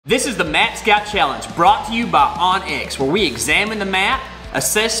This is the Map Scout Challenge brought to you by onX, where we examine the map,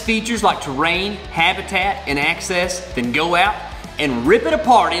 assess features like terrain, habitat, and access, then go out and rip it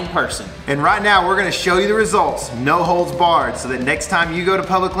apart in person. And right now we're gonna show you the results, no holds barred, so that next time you go to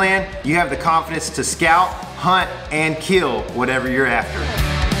public land, you have the confidence to scout, hunt, and kill whatever you're after.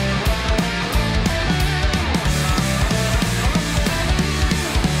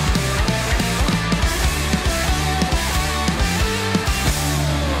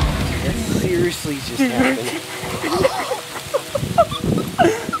 Seriously just happened.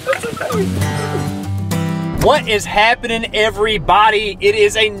 What is happening, everybody? It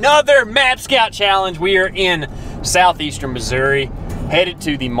is another Map Scout Challenge. We are in southeastern Missouri, headed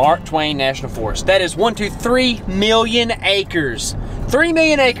to the Mark Twain National Forest. That is 3 million acres. 3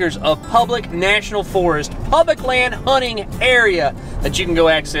 million acres of public national forest, public land hunting area that you can go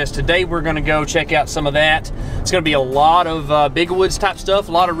access. Today we're gonna go check out some of that. It's gonna be a lot of big woods type stuff,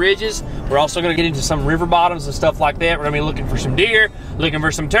 a lot of ridges. We're also gonna get into some river bottoms and stuff like that. We're gonna be looking for some deer, looking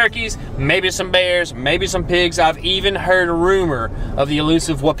for some turkeys, maybe some bears, maybe some pigs. I've even heard a rumor of the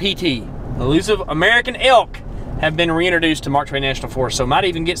elusive wapiti, elusive American elk, have been reintroduced to Mark Twain National Forest, so might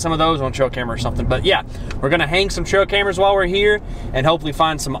even get some of those on trail camera or something. But yeah, we're gonna hang some trail cameras while we're here and hopefully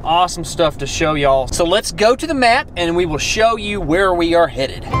find some awesome stuff to show y'all. So let's go to the map and we will show you where we are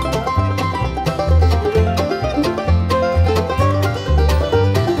headed.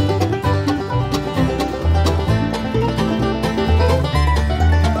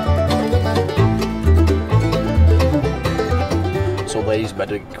 So ladies, about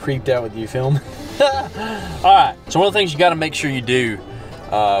to get creeped out with you film. All right, so one of the things you got to make sure you do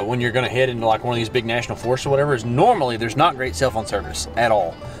when you're going to head into like one of these big national forests or whatever is normally there's not great cell phone service at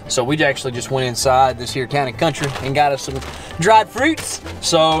all. So we actually just went inside this here town and country and got us some dried fruits.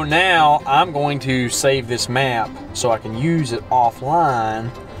 So now I'm going to save this map so I can use it offline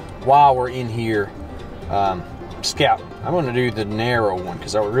while we're in here scouting. I'm going to do the narrow one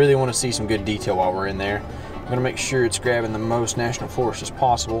because I really want to see some good detail while we're in there. I'm gonna make sure it's grabbing the most national forest as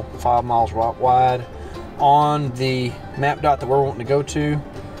possible, 5 miles wide. On the map dot that we're wanting to go to,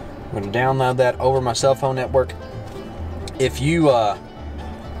 I'm gonna download that over my cell phone network. If you have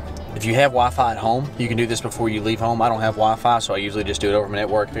Wi-Fi at home, you can do this before you leave home. I don't have Wi-Fi, so I usually just do it over my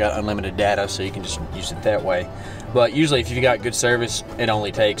network. I got unlimited data, so you can just use it that way. But usually if you've got good service, it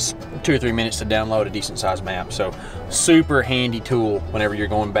only takes 2 or 3 minutes to download a decent sized map. So super handy tool whenever you're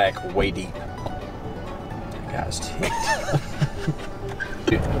going back way deep. Guys,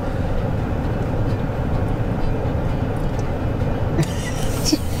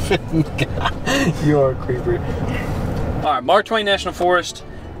 you're a creeper. All right, Mark Twain National Forest,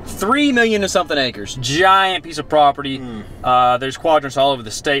 3 million and something acres, giant piece of property. There's quadrants all over the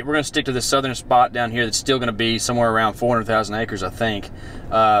state. We're gonna stick to the southern spot down here that's still gonna be somewhere around 400,000 acres, I think.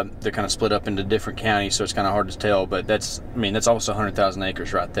 They're kind of split up into different counties, so it's kind of hard to tell, but that's almost 100,000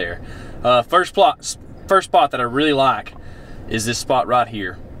 acres right there. First spot that I really like is this spot right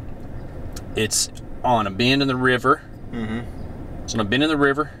here. It's on a bend in the river. It's on a bend in the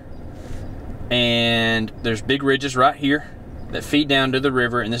river, and there's big ridges right here that feed down to the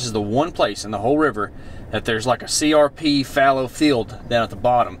river, and this is the one place in the whole river that there's like a CRP fallow field down at the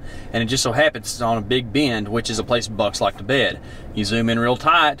bottom, and it just so happens it's on a big bend, which is a place bucks like to bed. You zoom in real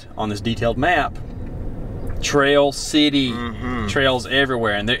tight on this detailed map, trail city, trails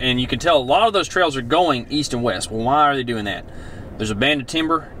everywhere, and you can tell a lot of those trails are going east and west. Well, why are they doing that? There's a band of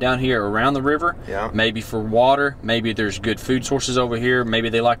timber down here around the river, maybe for water, maybe there's good food sources over here, maybe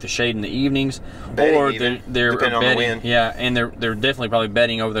they like the shade in the evenings, or they're bedding, yeah, and they're definitely probably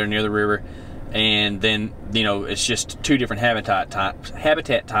bedding over there near the river. And then, you know, it's just 2 different habitat types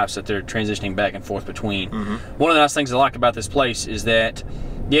that they're transitioning back and forth between. One of the nice things I like about this place is that,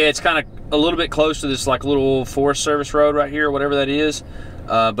 yeah, it's kind of a little bit close to this like little Forest Service road right here, or whatever that is.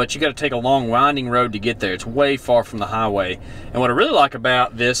 But you got to take a long winding road to get there. It's way far from the highway. And what I really like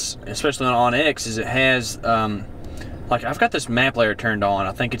about this, especially on onX, is it has like I've got this map layer turned on.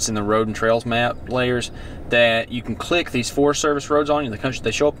 I think it's in the road and trails map layers that you can click these Forest Service roads on you.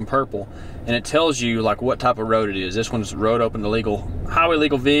 They show up in purple, and it tells you like what type of road it is. This one's road open to highway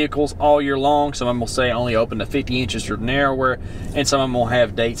legal vehicles all year long. Some of them will say only open to 50 inches or narrower, and some of them will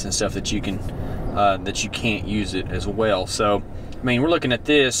have dates and stuff that you can that you can't use it as well. So I mean, we're looking at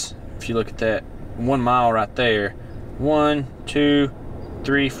this. If you look at that 1 mile right there, 1, 2,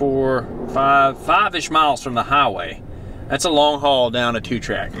 3, 4, 5-ish miles from the highway. That's a long haul down a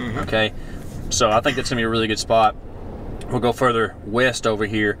 2-track, okay? So I think that's gonna be a really good spot. We'll go further west over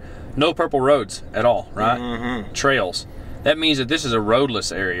here. No purple roads at all, right? Trails. that means that this is a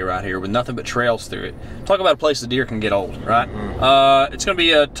roadless area right here with nothing but trails through it. Talk about a place the deer can get old, right? It's going to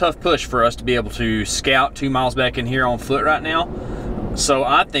be a tough push for us to be able to scout 2 miles back in here on foot right now. So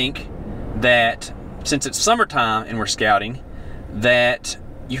I think that since it's summertime and we're scouting, that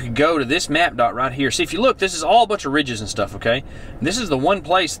you could go to this map dot right here. See, if you look, this is all a bunch of ridges and stuff, okay? This is the one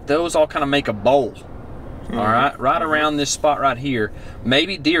place those all kind of make a bowl. All right, right around this spot right here.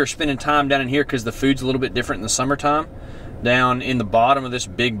 Maybe deer are spending time down in here because the food's a little bit different in the summertime. Down in the bottom of this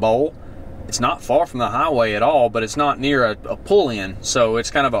big bowl. It's not far from the highway at all, but it's not near a pull-in, so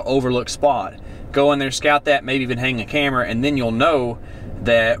it's kind of an overlooked spot. Go in there, scout that, maybe even hang a camera, and then you'll know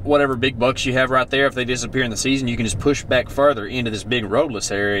that whatever big bucks you have right there, if they disappear in the season, you can just push back further into this big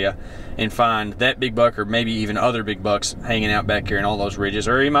roadless area and find that big buck or maybe even other big bucks hanging out back here in all those ridges.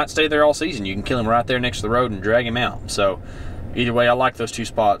 Or he might stay there all season. You can kill him right there next to the road and drag him out. So either way, I like those 2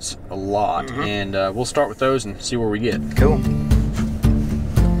 spots a lot. And we'll start with those and see where we get. Cool.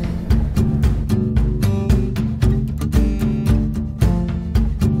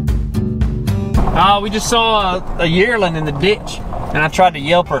 We just saw a yearling in the ditch, and I tried to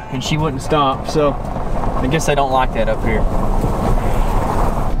yelp her, and she wouldn't stop. So I guess they don't like that up here.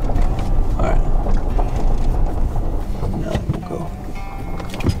 All right. Now we'll go.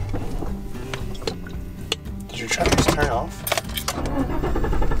 Did your truck just turn off?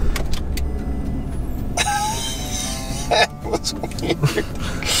 What's weird?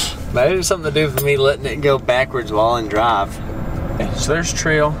 Maybe it's something to do with me letting it go backwards while in drive. Okay, so there's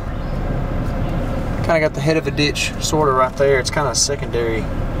trail. Kind of got the head of a ditch, sort of right there. It's kind of a secondary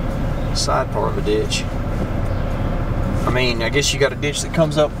side part of a ditch. I mean, I guess you got a ditch that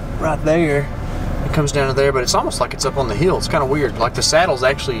comes up right there. It comes down to there, but it's almost like it's up on the hill. It's kind of weird. Like the saddle's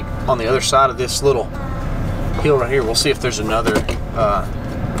actually on the other side of this little hill right here. We'll see if there's another,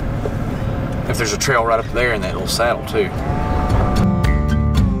 if there's a trail right up there in that little saddle too.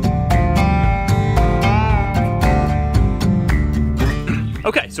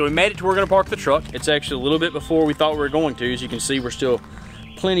 Okay, so we made it to where we're gonna park the truck. It's actually a little bit before we thought we were going to. As you can see, we're still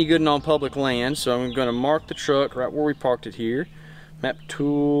plenty good and on public land. So I'm gonna mark the truck right where we parked it here. Map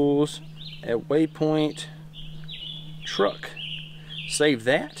tools, at waypoint, truck. Save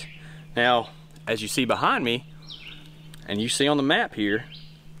that. Now, as you see behind me, and you see on the map here,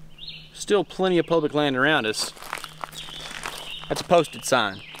 still plenty of public land around us. That's a posted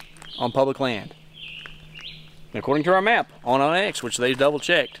sign on public land. According to our map on X, which they double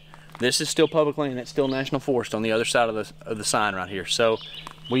checked, this is still public land. It's still National Forest on the other side of the sign right here. So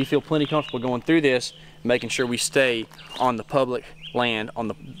we feel plenty comfortable going through this, making sure we stay on the public land, on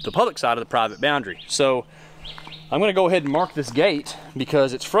the public side of the private boundary. So I'm going to go ahead and mark this gate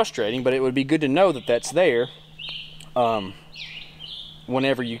because it's frustrating, but it would be good to know that that's there.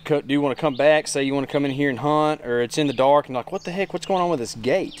 Whenever you do want to come back, say you want to come in here and hunt, or it's in the dark and like, what the heck, what's going on with this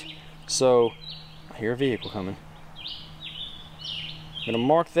gate? So I hear a vehicle coming. I'm gonna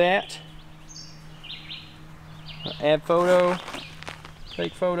mark that. Add photo,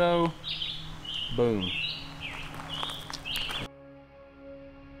 take photo, boom.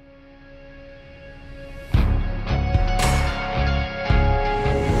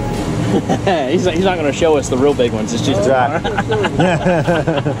 he's not gonna show us the real big ones. It's just Right.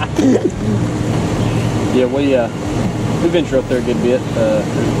 Yeah, we venture up there a good bit.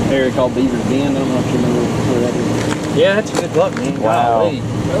 An area called Beaver Stumps. I don't know if you remember where that is. Yeah, that's a good buck, man. Wow.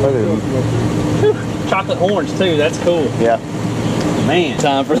 Chocolate horns too. That's cool. Yeah. Man,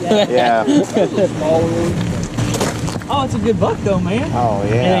 time for that. Yeah. Oh, it's a good buck though, man. Oh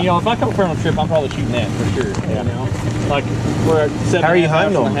yeah. And you know, if I come up here on a trip, I'm probably shooting that for sure. Yeah. You know, like we're at 7. How are you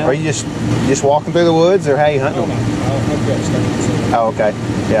hunting them? Are you just walking through the woods, or how are you hunting them? Oh, okay.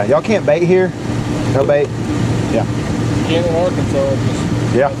 Yeah. Y'all can't bait here. No bait. Yeah. Can't in Arkansas.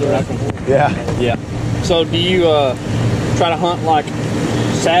 Yeah. Yeah. Yeah. So do you try to hunt like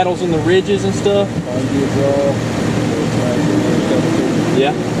saddles in the ridges and stuff?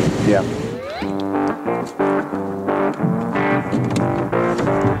 Yeah. Yeah.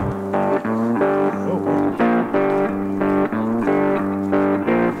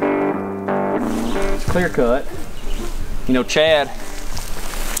 Clear cut. You know, Chad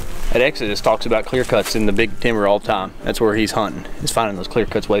at Exodus talks about clear cuts in the big timber all the time. That's where he's hunting. He's finding those clear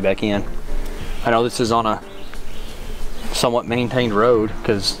cuts way back in. I know this is on a somewhat maintained road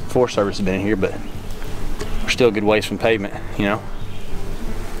because Forest Service has been in here, but we're still a good ways from pavement, you know.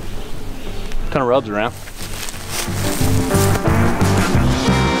 Kind of rubs around.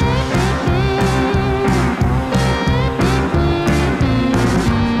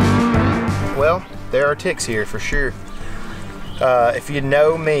 Well, there are ticks here for sure. If you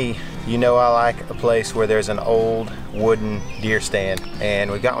know me, you know I like a place where there's an old wooden deer stand,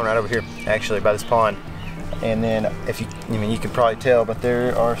 and we've got one right over here actually by this pond. And then if you, I mean, you can probably tell, but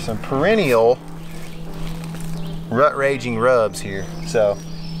there are some perennial rut raging rubs here. So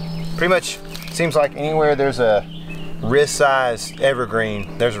pretty much seems like anywhere there's a wrist-sized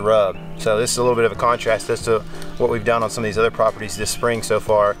evergreen, there's a rub. So this is a little bit of a contrast as to what we've done on some of these other properties this spring so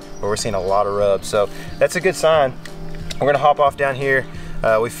far, where we're seeing a lot of rubs. So that's a good sign. We're gonna hop off down here.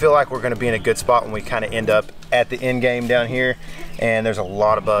 We feel like we're gonna be in a good spot when we kind of end up at the end game down here, and there's a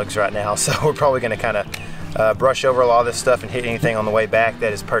lot of bugs right now. So we're probably gonna kind of brush over a lot of this stuff and hit anything on the way back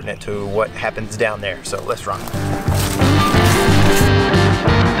that is pertinent to what happens down there. So let's rock.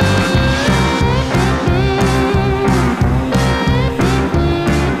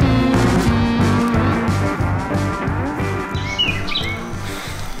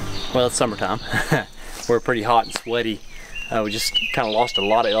 Well, it's summertime. We're pretty hot and sweaty. We just kind of lost a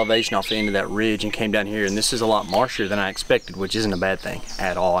lot of elevation off the end of that ridge and came down here, and this is a lot marshier than I expected, which isn't a bad thing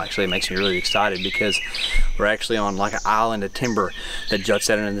at all. Actually, it makes me really excited because we're actually on like an island of timber that juts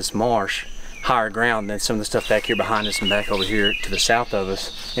out into this marsh, higher ground than some of the stuff back here behind us and back over here to the south of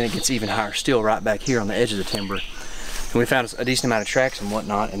us, and it gets even higher still right back here on the edge of the timber. And we found a decent amount of tracks and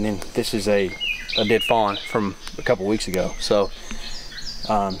whatnot, and then this is a dead fawn from a couple weeks ago. So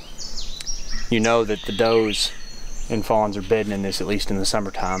you know that the does and fawns are bedding in this, at least in the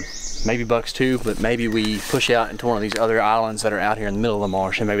summertime. Maybe bucks too, but maybe we push out into one of these other islands that are out here in the middle of the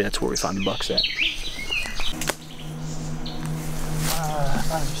marsh, and maybe that's where we find the bucks at.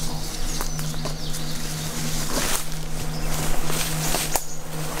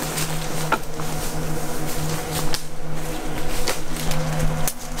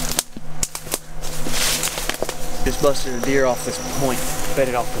 Just busted a deer off this point,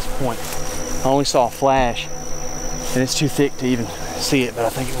 bedded off this point. I only saw a flash, and it's too thick to even see it, but I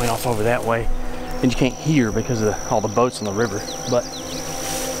think it went off over that way. And you can't hear because of all the boats on the river. But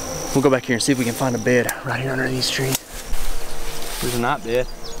we'll go back here and see if we can find a bed right here under these trees. There's a night bed.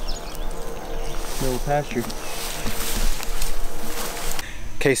 Little pasture.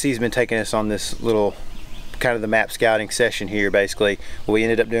 KC's been taking us on this little kind of the map scouting session here. Basically what we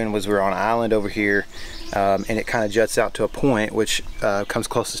ended up doing was we were on an island over here, and it kind of juts out to a point which comes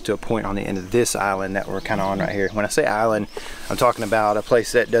closest to a point on the end of this island that we're kind of on right here. When I say island, I'm talking about a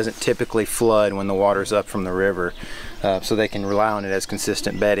place that doesn't typically flood when the water's up from the river, so they can rely on it as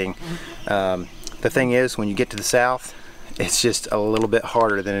consistent bedding. The thing is, when you get to the south, it's just a little bit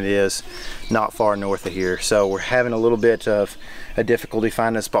harder than it is not far north of here. So we're having a little bit of a difficulty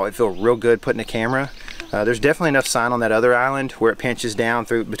finding a spot we feel real good putting a camera. There's definitely enough sign on that other island where it pinches down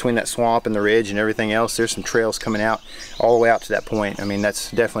through between that swamp and the ridge and everything else. There's some trails coming out all the way out to that point. I mean,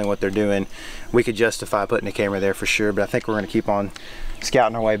 that's definitely what they're doing. We could justify putting a camera there for sure, but I think we're going to keep on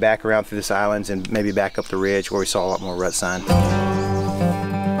scouting our way back around through this islands and maybe back up the ridge where we saw a lot more rut sign.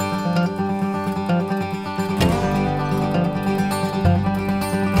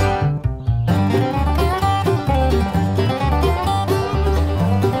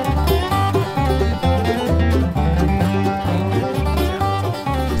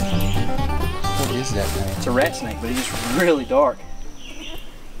 It's a rat snake, but it's just really dark.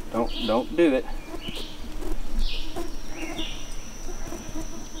 Don't do it.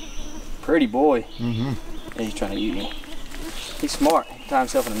 Pretty boy. Mm-hmm. Yeah, he's trying to eat me. He's smart. He tied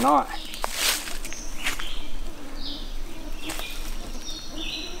himself in a knot.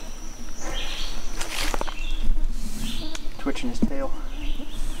 Twitching his tail.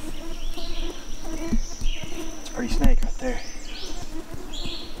 It's a pretty snake right there.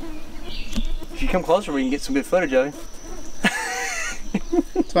 If you come closer, we can get some good footage of him.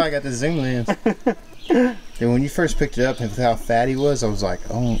 That's why I got the zoom lens. And when you first picked it up and how fat he was, I was like,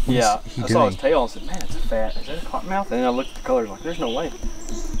 oh, yeah. I saw his tail and said, man, it's fat. Is that a cottonmouth? And then I looked at the colors like, there's no way.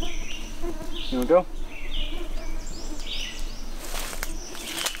 You wanna go?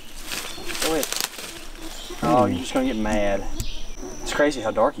 Go ahead. Oh, you're just gonna get mad. It's crazy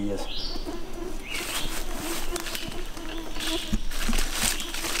how dark he is.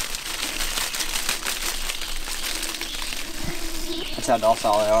 That's how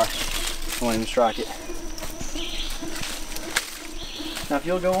docile they are. I won't even strike it. Now if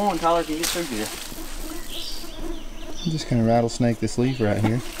you'll go on, Tyler can get through here. I'm just gonna rattlesnake this leaf right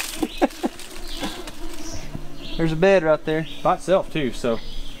here. There's a bed right there. By itself too, so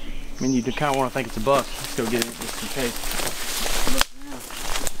I mean you kind of want to think it's a buck. Let's go get it just in case.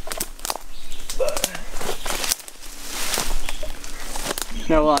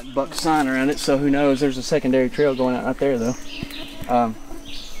 Not a lot of buck sign around it, so who knows. There's a secondary trail going out right there though.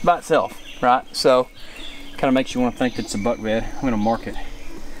 By itself, right? So kind of makes you want to think it's a buck bed. I'm going to mark it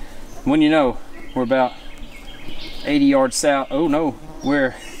When you know, we're about 80 yards south. Oh no,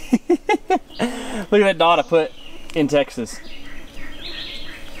 we're look at that dot I put in Texas.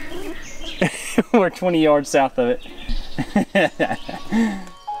 We're 20 yards south of it.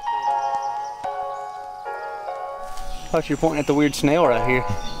 Thought you were pointing at the weird snail right here.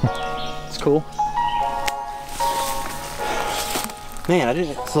 It's cool. Man, I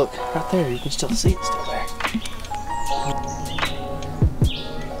didn't look right there. You can still see it still there.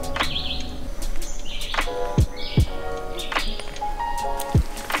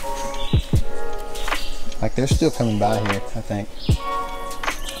 Like they're still coming by here, I think.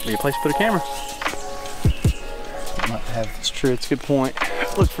 Be a place to put a camera. Might have. It's true. It's a good point.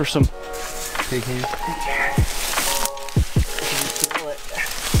 Look for some Big hand.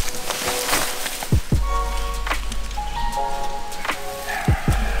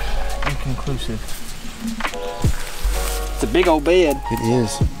 Inconclusive. It's a big old bed. It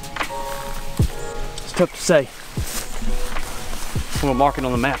is. It's tough to say. I'm gonna mark it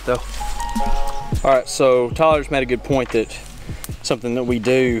on the map though. All right, so Tyler's made a good point that something that we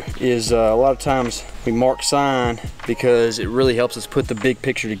do is a lot of times we mark sign because it really helps us put the big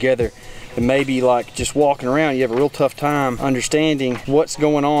picture together. And maybe like just walking around, you have a real tough time understanding what's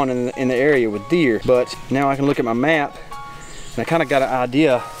going on in the area with deer. But now I can look at my map and I kind of got an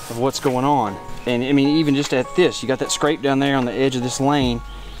idea of what's going on. And I mean, even just at this, you got that scrape down there on the edge of this lane,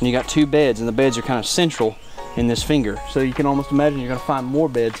 and you got 2 beds, and the beds are kind of central in this finger. So you can almost imagine you're gonna find more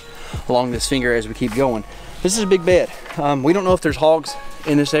beds along this finger as we keep going. This is a big bed. We don't know if there's hogs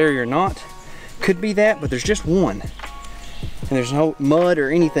in this area or not. Could be that, but there's just one. And there's no mud or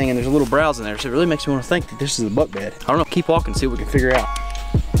anything, and there's a little browse in there. So it really makes me want to think that this is a buck bed. I don't know, keep walking, see what we can figure out.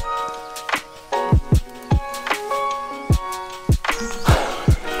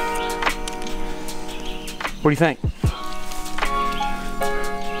 What do you think?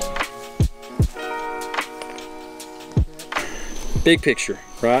 Big picture,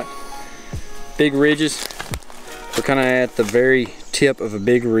 right? Big ridges. We're kind of at the very tip of a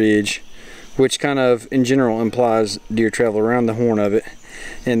big ridge, which kind of in general implies deer travel around the horn of it,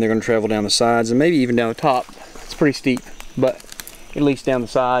 and they're going to travel down the sides and maybe even down the top. It's pretty steep, but at least down the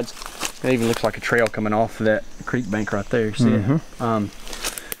sides. It even looks like a trail coming off of that creek bank right there. You see it?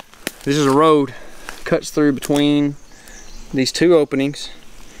 This is a road, cuts through between these 2 openings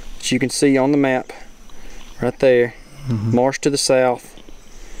that you can see on the map right there. Marsh to the south,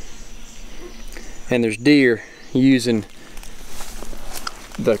 and there's deer using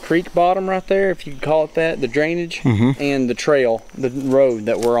the creek bottom right there, if you can call it that, the drainage, and the trail, the road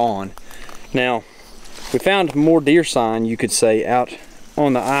that we're on. Now, we found more deer sign, you could say, out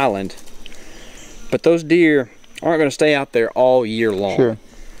on the island, but those deer aren't going to stay out there all year long. Sure.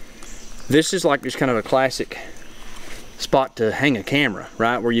 This is like just kind of a classic spot to hang a camera,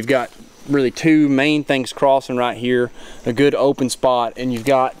 right? Where you've got really 2 main things crossing right here, a good open spot, and you've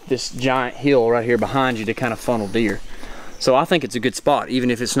got this giant hill right here behind you to kind of funnel deer. So I think it's a good spot,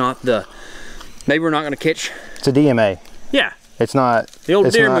 even if it's not the, maybe we're not going to catch. It's a DMA. Yeah. It's not the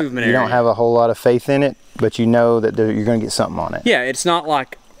old deer not, movement you area. don't have a whole lot of faith in it, but you know that you're going to get something on it. Yeah, it's not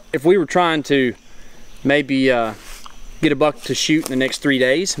like if we were trying to maybe get a buck to shoot in the next 3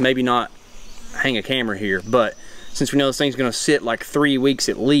 days, maybe not hang a camera here, but since we know this thing's going to sit like 3 weeks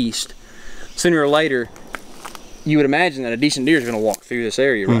at least, sooner or later you would imagine that a decent deer is going to walk through this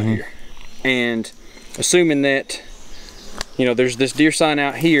area right here. And assuming that, you know, there's this deer sign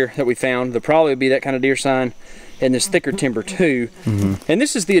out here that we found, there'll probably be that kind of deer sign in this thicker timber too. And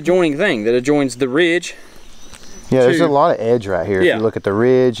this is the adjoining thing that adjoins the ridge. Yeah, there's a lot of edge right here. Yeah. If you look at the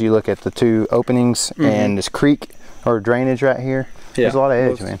ridge, you look at the 2 openings, and this creek or drainage right here. Yeah. There's a lot of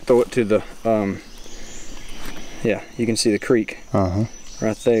edge, man. Throw it to the, yeah, you can see the creek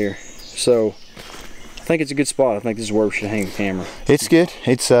right there. So I think it's a good spot. I think this is where we should hang the camera. It's good.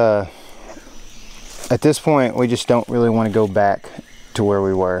 It's at this point we just don't really want to go back to where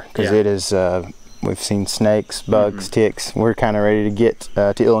we were, because it is we've seen snakes, bugs, ticks. We're kind of ready to get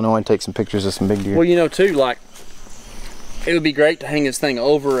to Illinois and take some pictures of some big deer. Well, you know too, like it would be great to hang this thing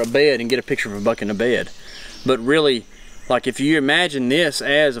over a bed and get a picture of a buck in a bed, but really, like if you imagine this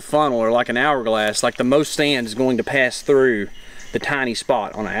as a funnel or like an hourglass, like the most sand is going to pass through the tiny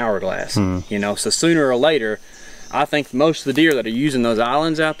spot on an hourglass. You know, so sooner or later I think most of the deer that are using those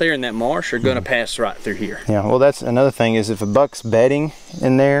islands out there in that marsh are going to pass right through here. Yeah, well, that's another thing, is if a buck's bedding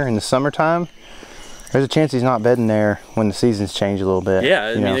in there in the summertime, there's a chance he's not bedding there when the seasons change a little bit. Yeah,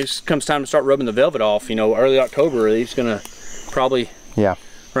 I mean, it comes time to start rubbing the velvet off. You know, early October, he's going to probably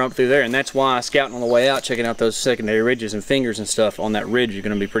from up through there. And that's why scouting on the way out, checking out those secondary ridges and fingers and stuff on that ridge are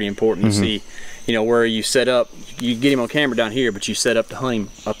going to be pretty important to see, you know, where you set up. You get him on camera down here, but you set up to hunt him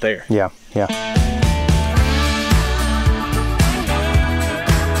up there. Yeah, yeah.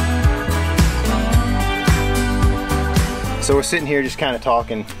 So we're sitting here just kind of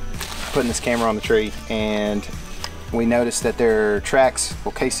talking, putting this camera on the tree, and we noticed that there are tracks,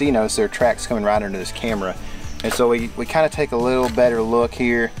 well, KC noticed there are tracks coming right under this camera. And so we kind of take a little better look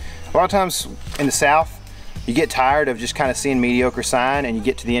here. A lot of times in the South, you get tired of just kind of seeing mediocre sign, and you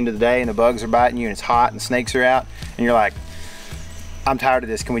get to the end of the day and the bugs are biting you and it's hot and the snakes are out, and you're like, I'm tired of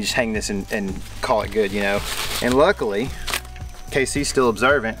this, can we just hang this and call it good, you know? And luckily, KC's still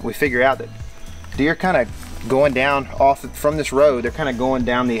observant. We figure out that deer kind of going down off from this road, they're kind of going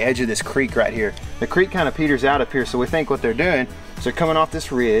down the edge of this creek right here. The creek kind of peters out up here, so we think what they're doing is they're coming off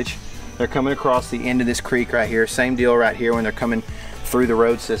this ridge, they're coming across the end of this creek right here, same deal right here when they're coming through the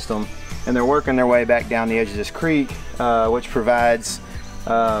road system, and they're working their way back down the edge of this creek, which provides,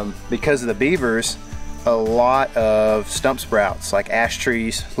 because of the beavers, a lot of stump sprouts like ash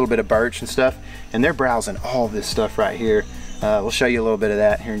trees, a little bit of birch and stuff, and they're browsing all this stuff right here. We'll show you a little bit of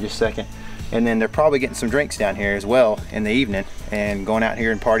that here in just a second. And then they're probably getting some drinks down here as well in the evening and going out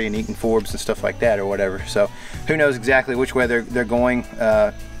here and partying, eating forbs and stuff like that or whatever. So who knows exactly which way they're going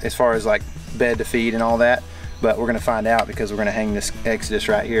as far as like bed to feed and all that, but we're gonna find out because we're gonna hang this Exodus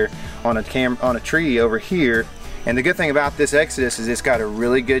right here on a tree over here. And the good thing about this Exodus is it's got a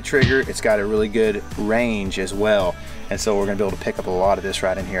really good trigger, it's got a really good range as well. And so we're gonna be able to pick up a lot of this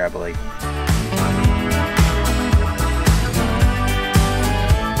right in here, I believe.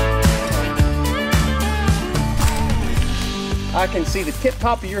 I can see the tip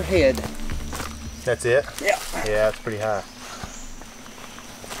top of your head. That's it? Yeah. Yeah, it's pretty high.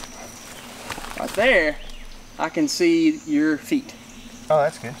 Right there, I can see your feet. Oh,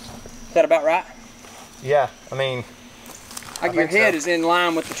 that's good. Is that about right? Yeah, I mean, Like your head is in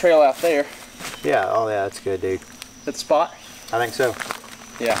line with the trail out there. Yeah, oh yeah, that's good, dude. That spot? I think so.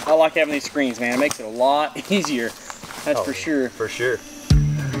 Yeah, I like having these screens, man. It makes it a lot easier. That's for sure. For sure.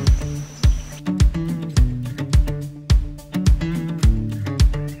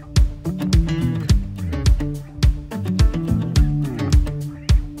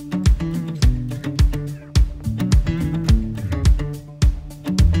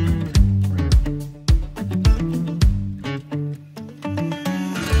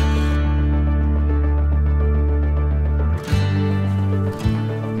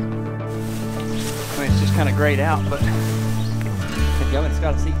 Kind of grayed out, but it's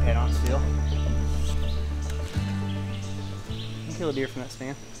got a seat pad on still. You can kill a deer from that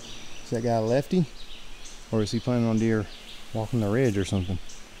stand. Is that guy a lefty? Or is he planning on deer walking the ridge or something?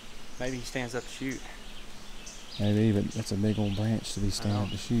 Maybe he stands up to shoot. Maybe, but that's a big old branch to be standing up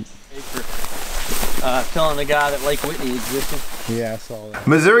to shoot. Telling the guy that Lake Whitney existed. Yeah, I saw that.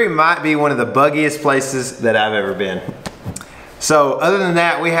 Missouri might be one of the buggiest places that I've ever been. So other than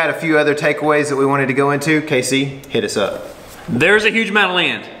that, we had a few other takeaways that we wanted to go into. KC, hit us up. There's a huge amount of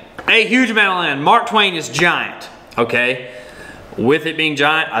land. A huge amount of land. Mark Twain is giant, okay? With it being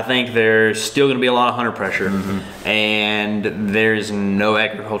giant, I think there's still gonna be a lot of hunter pressure. And there's no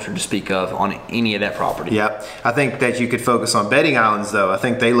agriculture to speak of on any of that property. Yep, I think that you could focus on bedding islands though. I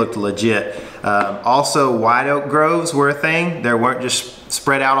think they looked legit. Also, white oak groves were a thing. There weren't just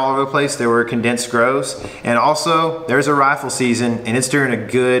spread out all over the place. There were condensed groves. And also, there's a rifle season and it's during a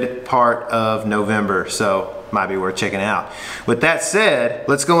good part of November. So might be worth checking out. With that said,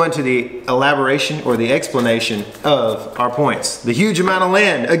 let's go into the elaboration or the explanation of our points. The huge amount of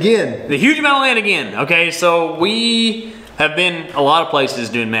land again. The huge amount of land again. Okay, so we have been a lot of places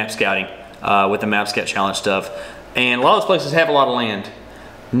doing map scouting with the Map Scout Challenge stuff. And a lot of those places have a lot of land.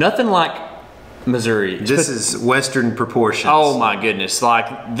 Nothing like Missouri. This is Western proportions. Oh my goodness.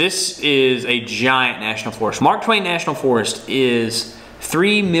 Like, this is a giant national forest. Mark Twain National Forest is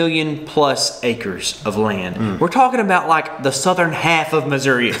 3 million plus acres of land. We're talking about like the southern half of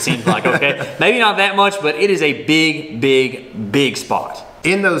Missouri, it seems like, okay? Maybe not that much, but it is a big, big, big spot.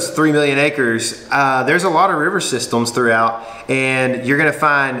 In those 3 million acres, there's a lot of river systems throughout, and you're gonna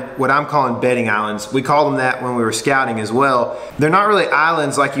find what I'm calling bedding islands. We called them that when we were scouting as well. They're not really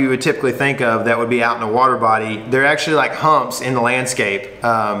islands like you would typically think of that would be out in a water body. They're actually like humps in the landscape.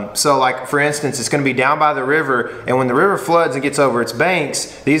 So like, for instance, it's gonna be down by the river, and when the river floods and gets over its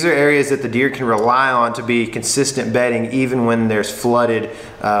banks, these are areas that the deer can rely on to be consistent bedding even when there's flooded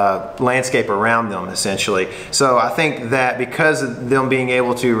landscape around them, essentially. So I think that because of them being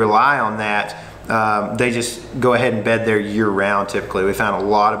able to rely on that, they just go ahead and bed there year round typically. We found a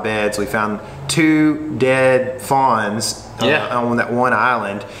lot of beds. We found 2 dead fawns on that one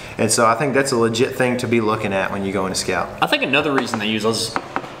island. And so I think that's a legit thing to be looking at when you go in to scout. I think another reason they use those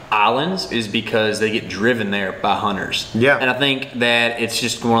islands is because they get driven there by hunters. Yeah. And I think that it's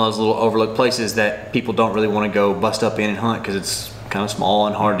just one of those little overlooked places that people don't really want to go bust up in and hunt because it's kind of small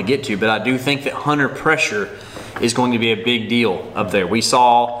and hard to get to. But I do think that hunter pressure is going to be a big deal up there. We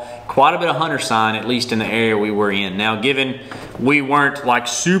saw quite a bit of hunter sign, at least in the area we were in. Now, given we weren't like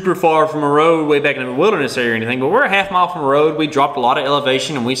super far from a road way back in the wilderness area or anything, but we're a half-mile from a road. We dropped a lot of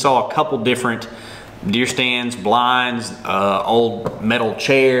elevation and we saw a couple different deer stands, blinds, old metal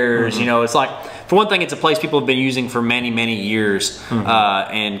chairs. You know, it's like, for one thing, it's a place people have been using for many, many years,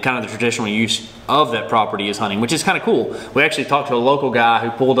 and kind of the traditional use of that property is hunting, which is kind of cool. We actually talked to a local guy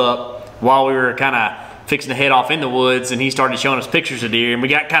who pulled up while we were kind of fixing to head off in the woods, and he started showing us pictures of deer, and we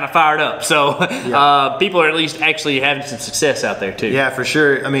got kind of fired up. So people are at least actually having some success out there too. Yeah, for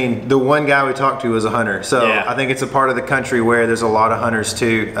sure. I mean, the one guy we talked to was a hunter, so I think it's a part of the country where there's a lot of hunters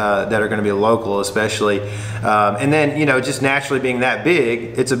too that are going to be local, especially. And then, you know, just naturally being that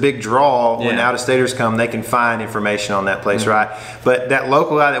big, it's a big draw. When out-of-staters come, they can find information on that place, right? But that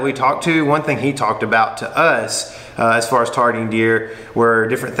local guy that we talked to, one thing he talked about to us as far as targeting deer were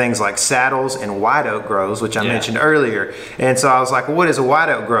different things like saddles and white oak groves, which I mentioned earlier. And so I was like, well, what is a white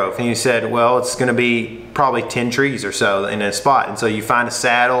oak grove? And he said, well, it's going to be probably 10 trees or so in a spot. And so you find a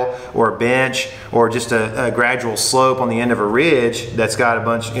saddle or a bench or just a gradual slope on the end of a ridge that's got a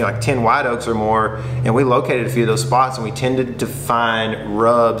bunch, you know, like 10 white oaks or more. And we located a few of those spots, and we tended to find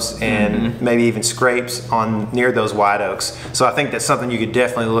rubs and maybe even scrapes on near those white oaks. So I think that's something you could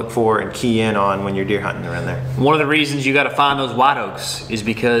definitely look for and key in on when you're deer hunting around there. One of the reasons you got to find those white oaks is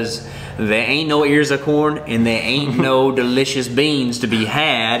because there ain't no ears of corn and there ain't no delicious beans to be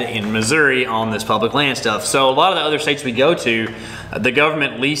had in Missouri on this public land stuff. So a lot of the other states we go to, the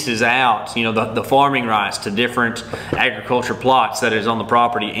government leases out, you know, the farming rights to different agriculture plots that is on the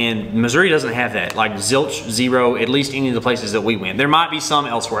property, and Missouri doesn't have that. Like zilch, zero, at least any of the places that we went. There might be some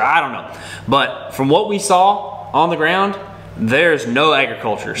elsewhere, I don't know. But from what we saw on the ground, there's no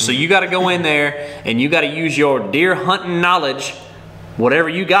agriculture. So you got to go in there and you got to use your deer hunting knowledge, whatever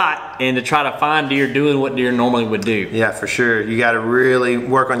you got, and to try to find deer doing what deer normally would do. Yeah, for sure. You got to really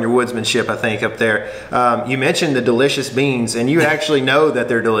work on your woodsmanship, I think, up there. You mentioned the delicious beans, and you actually know that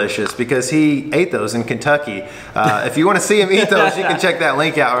they're delicious because he ate those in Kentucky. If you want to see him eat those, you can check that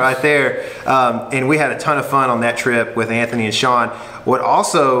link out right there. And we had a ton of fun on that trip with Anthony and Sean. What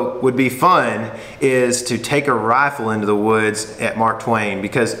also would be fun is to take a rifle into the woods at Mark Twain,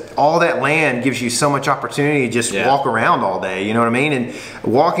 because all that land gives you so much opportunity to just walk around all day, you know what I mean? And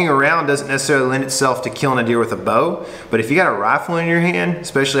walking around doesn't necessarily lend itself to killing a deer with a bow, but if you got a rifle in your hand,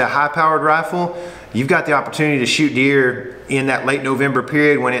 especially a high-powered rifle, you've got the opportunity to shoot deer in that late November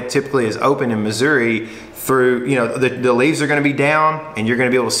period when it typically is open in Missouri. Through, you know, the leaves are going to be down, and you're going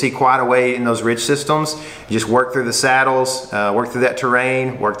to be able to see quite a way in those ridge systems. You just work through the saddles, work through that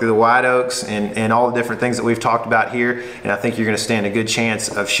terrain, work through the white oaks, and all the different things that we've talked about here. And I think you're going to stand a good chance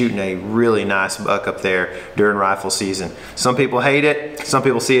of shooting a really nice buck up there during rifle season. Some people hate it. Some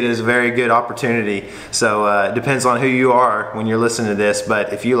people see it as a very good opportunity. So it depends on who you are when you're listening to this.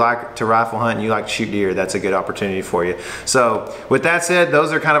 But if you like to rifle hunt and you like to shoot deer, that's a good opportunity for you. So with that said,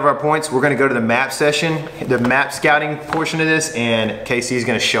 those are kind of our points. We're going to go to the map session, the map scouting portion of this, and K.C. is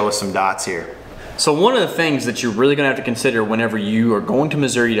going to show us some dots here. So one of the things that you're really going to have to consider whenever you are going to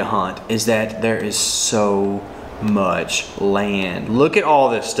Missouri to hunt is that there is so much land. Look at all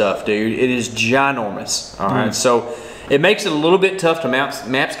this stuff, dude. It is ginormous. All right, so it makes it a little bit tough to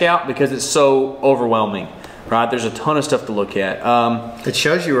map scout because it's so overwhelming. Right, there's a ton of stuff to look at. It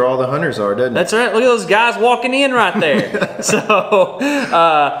shows you where all the hunters are, doesn't it? That's right. Look at those guys walking in right there. So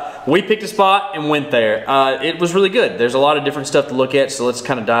we picked a spot and went there. It was really good. There's a lot of different stuff to look at, so let's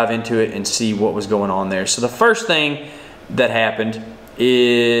kind of dive into it and see what was going on there. So the first thing that happened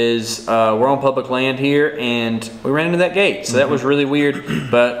is we're on public land here, and we ran into that gate. So that was really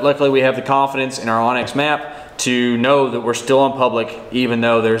weird, but luckily we have the confidence in our onX map to know that we're still on public, even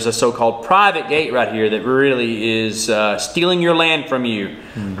though there's a so-called private gate right here that really is stealing your land from you.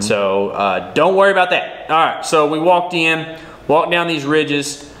 So don't worry about that. All right, so we walked down these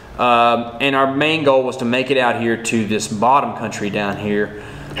ridges, and our main goal was to make it out here to this bottom country down here.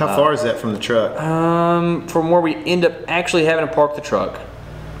 How far is that from the truck? From where we end up actually having to park the truck,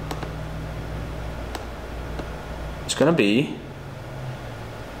 it's gonna be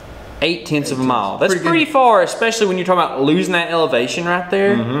 0.8 of a mile. That's pretty far, especially when you're talking about losing that elevation right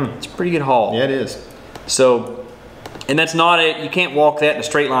there. It's a pretty good haul. Yeah, it is. So And that's not it. You can't walk that in a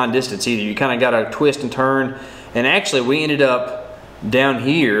straight line distance either. You kind of got to twist and turn. And actually, we ended up down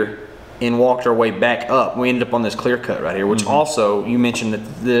here and walked our way back up. We ended up on this clear cut right here, which also, you mentioned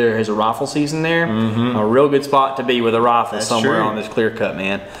that there is a rifle season there. A real good spot to be with a rifle somewhere on this clear cut,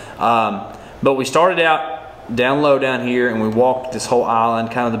 man. But we started out down low down here, and we walked this whole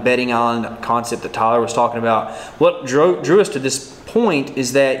island, kind of the bedding island concept that Tyler was talking about. What drew us to this point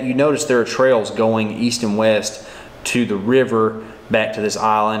is that you notice there are trails going east and west to the river, back to this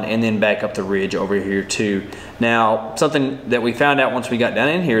island, and then back up the ridge over here too. Now, something that we found out once we got down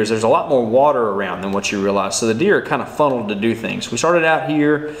in here is there's a lot more water around than what you realize. So the deer are kind of funneled to do things. We started out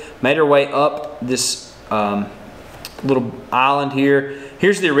here, made our way up this little island here.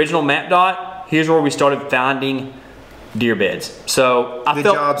 Here's the original map dot. Here's where we started finding deer beds. So I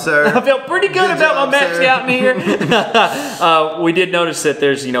felt pretty good about my map scouting here. We did notice that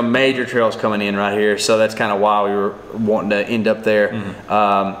there's major trails coming in right here, so that's kind of why we were wanting to end up there.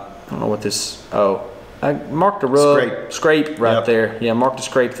 I don't know what this. I marked a rub scrape right there. Yeah, marked a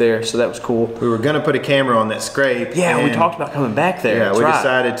scrape there, so that was cool. We were gonna put a camera on that scrape. Yeah, we talked about coming back there.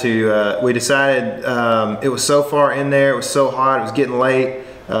 Yeah, we decided it was so far in there, it was so hot, it was getting late.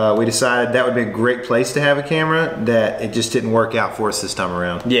 We decided that would be a great place to have a camera, that it just didn't work out for us this time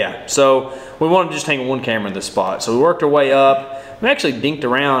around. Yeah, so we wanted to just hang one camera in this spot. So we worked our way up. We actually dinked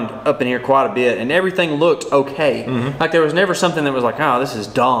around up in here quite a bit, and everything looked okay. Like there was never something that was like, oh, this is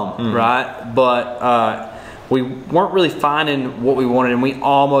dumb, right? But we weren't really finding what we wanted, and we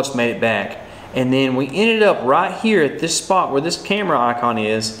almost made it back. And then we ended up right here at this spot where this camera icon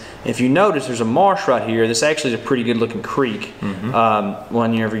is. If you notice, there's a marsh right here. This actually is a pretty good looking creek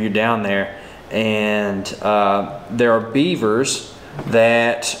whenever you're down there. And there are beavers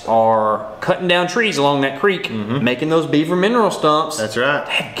that are cutting down trees along that creek, making those beaver mineral stumps. That's right.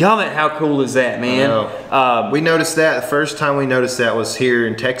 Dadgummit, how cool is that, man? We noticed that. The first time we noticed that was here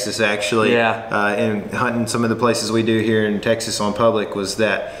in Texas, actually. Yeah. And hunting some of the places we do here in Texas on public, was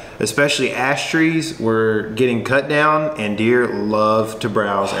that especially ash trees were getting cut down, and deer love to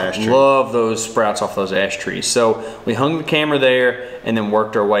browse ash trees. Love those sprouts off those ash trees. So we hung the camera there and then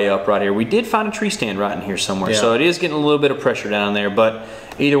worked our way up right here. We did find a tree stand right in here somewhere, so it is getting a little bit of pressure down there, but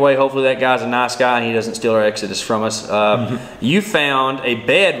either way, hopefully that guy's a nice guy and he doesn't steal our Exodus from us. You found a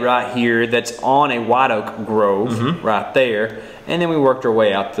bed right here that's on a white oak grove right there, and then we worked our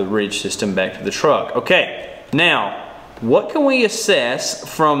way out the ridge system back to the truck. Okay, now, what can we assess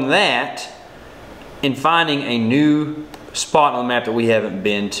from that in finding a new spot on the map that we haven't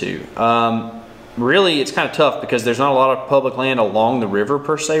been to? Really, it's kind of tough because there's not a lot of public land along the river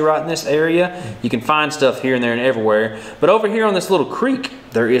per se right in this area. You can find stuff here and there and everywhere. But over here on this little creek,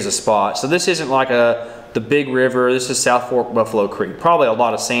 there is a spot. So this isn't like the big river. This is South Fork Buffalo Creek. Probably a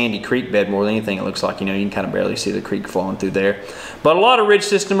lot of sandy creek bed more than anything, it looks like. You can kind of barely see the creek flowing through there. But a lot of ridge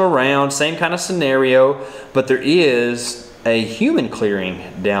system around, same kind of scenario, but there is a human clearing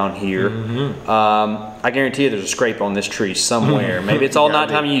down here. I guarantee you there's a scrape on this tree somewhere. Maybe it's all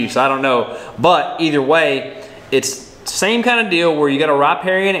nighttime use, I don't know. But either way, it's same kind of deal where you got a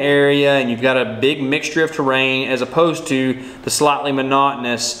riparian area and you've got a big mixture of terrain, as opposed to the slightly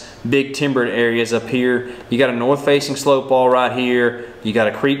monotonous big timbered areas up here. You got a north facing slope wall right here, you got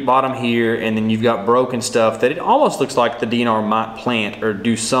a creek bottom here, and then you've got broken stuff that it almost looks like the DNR might plant or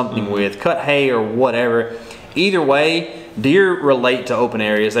do something with, cut hay or whatever. Either way, deer relate to open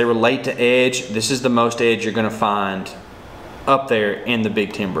areas. They relate to edge. This is the most edge you're going to find up there in the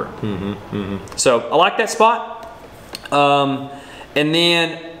big timber. So I like that spot. And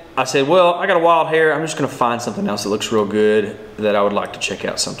then I said, well, I got a wild hair. I'm just going to find something else that looks real good that I would like to check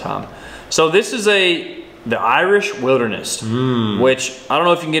out sometime. So this is the Irish wilderness, which I don't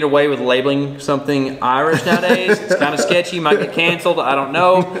know if you can get away with labeling something Irish nowadays. It's kind of sketchy, might get canceled, I don't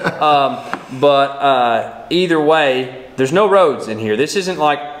know. But either way, there's no roads in here. This isn't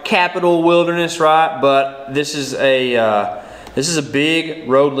like Capitol Wilderness, right? But this is a big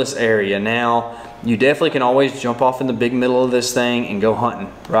roadless area. Now, you definitely can always jump off in the big middle of this thing and go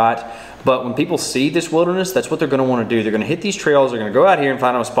hunting, right? But when people see this wilderness, that's what they're going to want to do. They're going to hit these trails. They're going to go out here and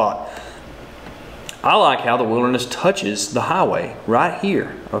find them a spot. I like how the wilderness touches the highway right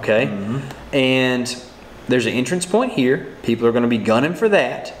here, okay? And there's an entrance point here. People are going to be gunning for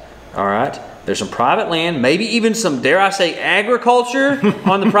that, all right? There's some private land, maybe even some, dare I say, agriculture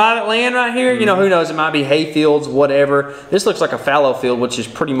on the private land right here. Who knows, it might be hay fields, whatever. This looks like a fallow field, which is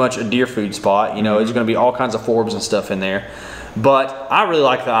pretty much a deer food spot. There's going to be all kinds of forbs and stuff in there. But I really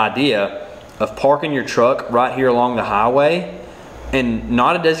like the idea of parking your truck right here along the highway and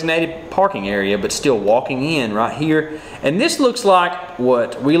not a designated parking area, but still walking in right here. And this looks like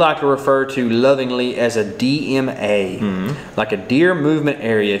what we like to refer to lovingly as a DMA, like a deer movement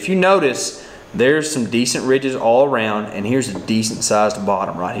area. If you notice, there's some decent ridges all around, and here's a decent sized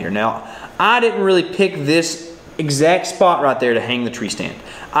bottom right here. Now, I didn't really pick this exact spot right there to hang the tree stand.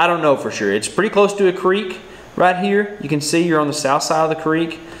 I don't know for sure. It's pretty close to a creek right here. You can see you're on the south side of the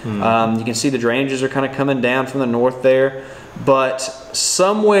creek. You can see the drainages are kind of coming down from the north there. But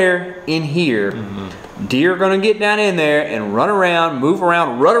somewhere in here, deer are going to get down in there and run around, move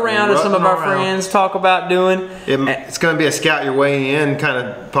around, run around, as some of our friends talk about doing. It's going to be a scout your way in kind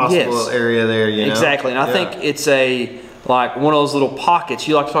of possible area there, you know? Exactly, and I think it's like one of those little pockets.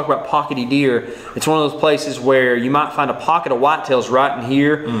 You like to talk about pockety deer. It's one of those places where you might find a pocket of whitetails right in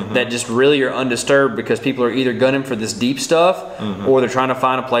here that just really are undisturbed because people are either gunning for this deep stuff or they're trying to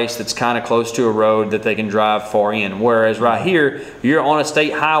find a place that's kind of close to a road that they can drive far in. Whereas right here, you're on a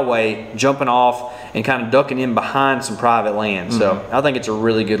state highway jumping off and kind of ducking in behind some private land. So I think it's a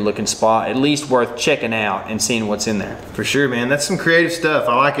really good looking spot, at least worth checking out and seeing what's in there. For sure, man. That's some creative stuff.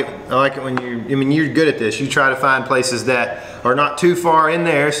 I like it. I like it when you're good at this. You try to find places that are not too far in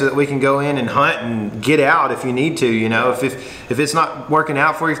there so that we can go in and hunt and get out if you need to, you know. If it's not working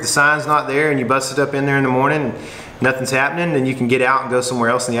out for you, if the sign's not there and you bust it up in there in the morning, nothing's happening, then you can get out and go somewhere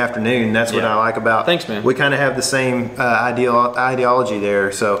else in the afternoon. That's what I like about. Thanks, man. We kind of have the same ideology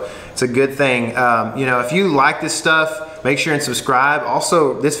there, so it's a good thing. You know, if you like this stuff, make sure and subscribe.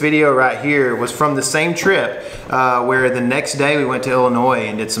 Also, this video right here was from the same trip where the next day we went to Illinois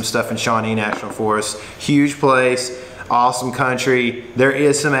and did some stuff in Shawnee National Forest. Huge place. Awesome country. There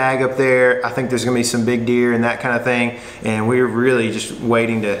is some ag up there. I think there's gonna be some big deer and that kind of thing. And we're really just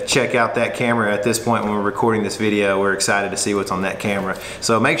waiting to check out that camera at this point when we're recording this video. We're excited to see what's on that camera.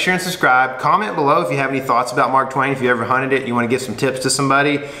 So make sure and subscribe. Comment below if you have any thoughts about Mark Twain, if you ever hunted it, you wanna give some tips to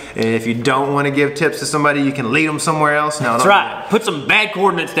somebody. And if you don't wanna give tips to somebody, you can lead them somewhere else. No, that's right. Put some bad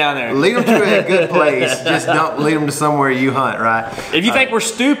coordinates down there. Lead them to a good place. Just don't lead them to somewhere you hunt, right? If you think we're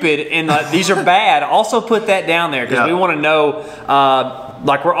stupid and these are bad, also put that down there because we want to know,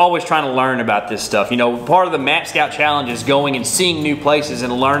 like we're always trying to learn about this stuff. You know, part of the Map Scout Challenge is going and seeing new places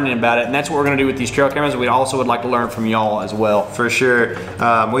and learning about it, and that's what we're going to do with these trail cameras. We also would like to learn from y'all as well. For sure.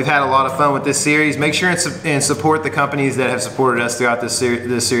 We've had a lot of fun with this series. Make sure and support the companies that have supported us throughout this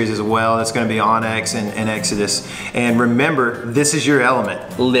series as well. It's going to be onX and Exodus. And remember, this is your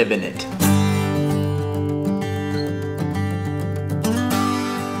element. Live in it.